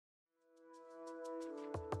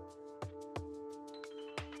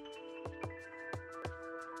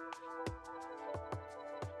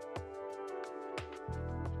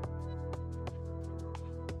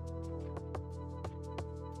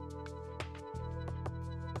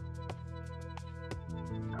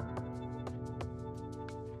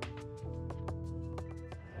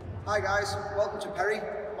Hi guys, welcome to PERI.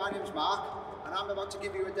 My name's Mark and I'm about to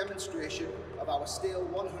give you a demonstration of our steel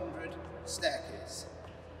 100 staircase.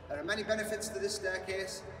 There are many benefits to this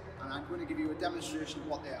staircase and I'm going to give you a demonstration of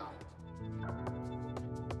what they are.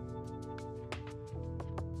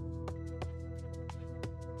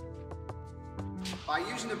 By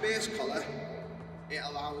using a base colour, it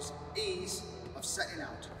allows ease of setting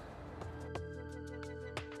out.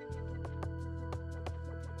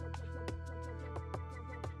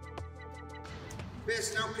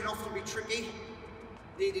 Basing out can often be tricky,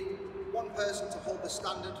 needing one person to hold the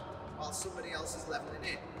standard while somebody else is levelling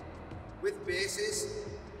in. With bases,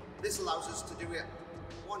 this allows us to do it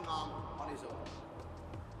one man on his own.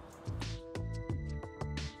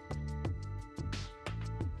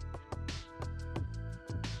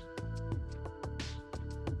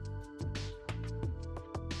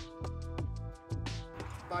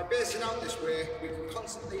 By basing out this way, we can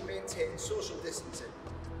constantly maintain social distancing.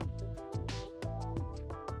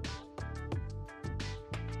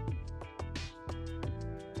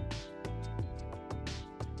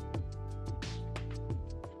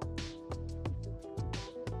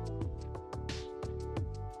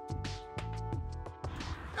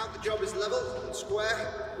 Now the job is level and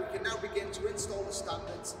square, we can now begin to install the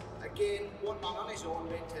standards, again one man on his own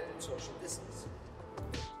maintaining social distance.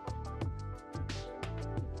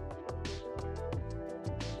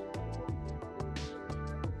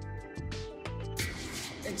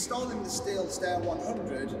 Installing the steel Stair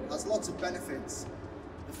 100 has lots of benefits.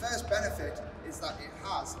 The first benefit is that it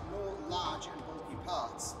has no large and bulky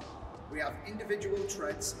parts. We have individual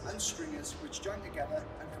treads and stringers which join together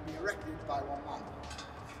and can be erected by one man.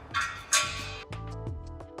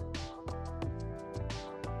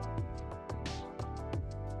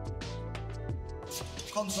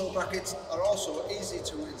 Console brackets are also easy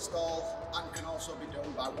to install and can also be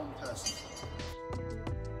done by one person.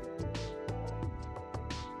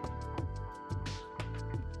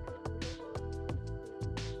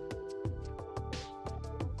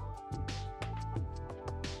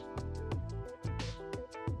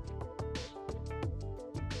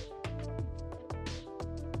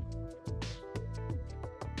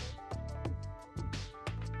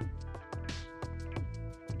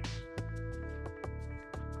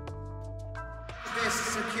 This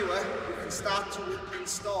is secure, we can start to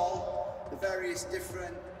install the various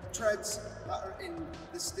different treads that are in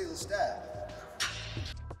the steel stair.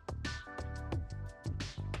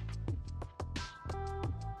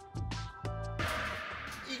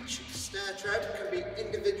 Each stair tread can be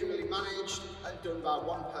individually managed and done by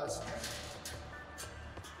one person.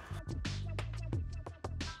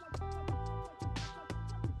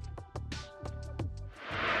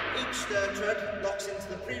 Each stair tread locks into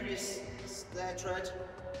the previous stair tread,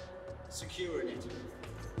 securing it.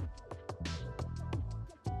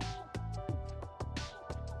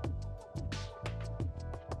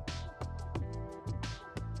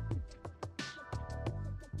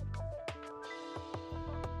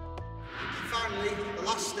 Finally, the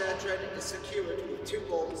last stair tread is secured with two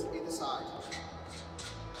bolts either side.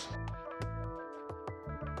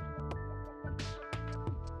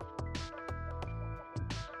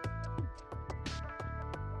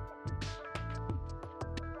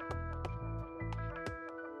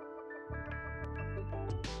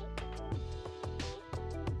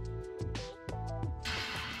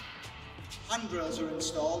 Handrails are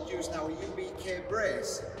installed using our UBK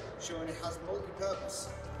brace, showing it has multi-purpose.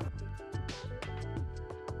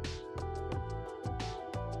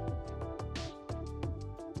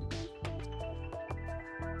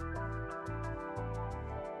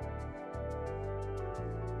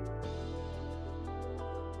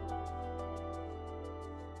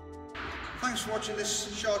 Thanks for watching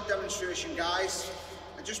this short demonstration, guys.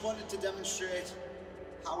 I just wanted to demonstrate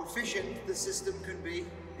how efficient the system can be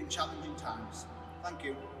in challenging times. Thank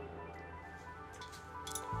you.